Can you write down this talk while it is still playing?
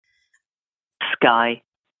sky.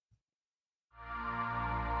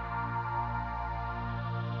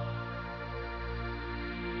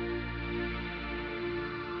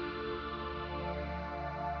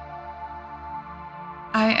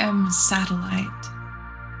 I am satellite.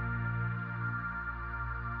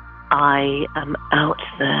 I am out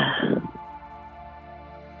there.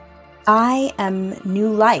 I am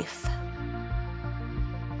new life.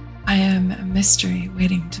 I am a mystery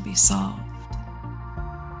waiting to be solved.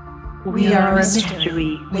 We are a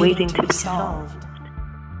mystery waiting to be solved.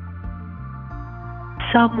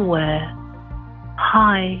 Somewhere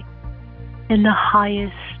high in the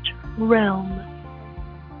highest realm,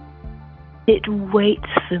 it waits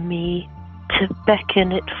for me to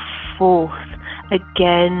beckon it forth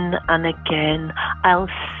again and again. I'll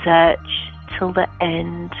search till the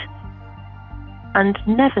end and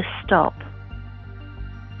never stop.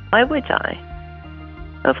 Why would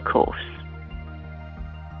I? Of course.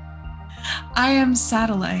 I am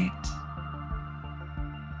satellite.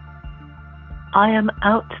 I am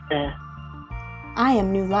out there. I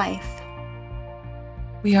am new life.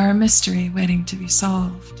 We are a mystery waiting to be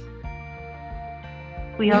solved.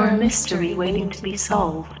 We are a mystery waiting to be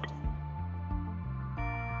solved.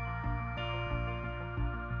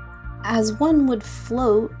 As one would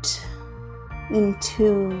float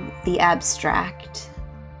into the abstract,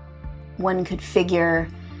 one could figure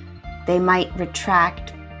they might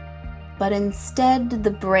retract, but instead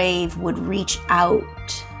the brave would reach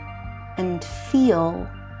out and feel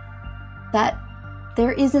that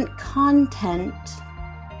there isn't content,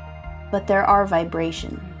 but there are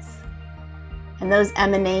vibrations. And those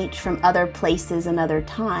emanate from other places and other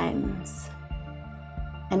times.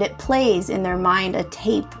 And it plays in their mind a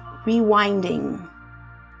tape rewinding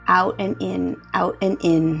out and in, out and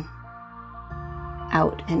in,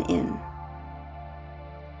 out and in.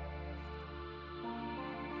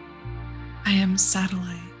 I am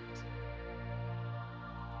satellite.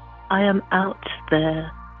 I am out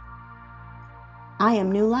there. I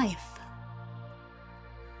am new life.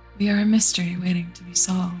 We are a mystery waiting to be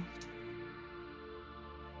solved.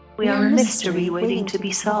 We are a mystery waiting to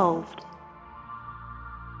be solved.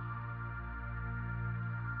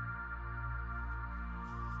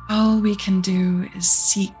 All we can do is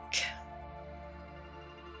seek.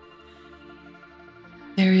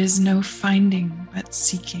 There is no finding but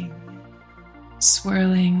seeking,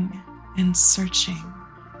 swirling and searching.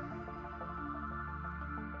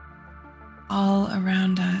 All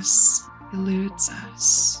around us eludes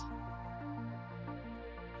us.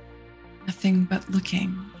 Nothing but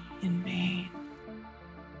looking in vain.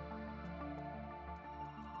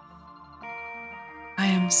 I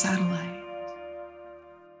am satellite.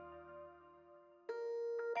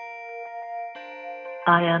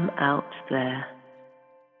 I am out there.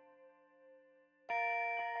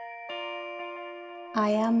 I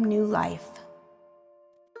am new life.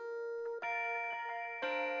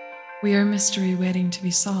 We are a mystery waiting to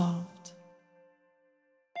be solved.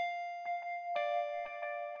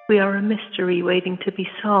 We are a mystery waiting to be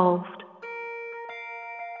solved.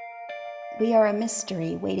 We are a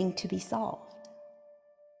mystery waiting to be solved.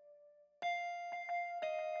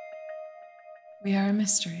 We are a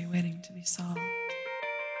mystery waiting to be solved.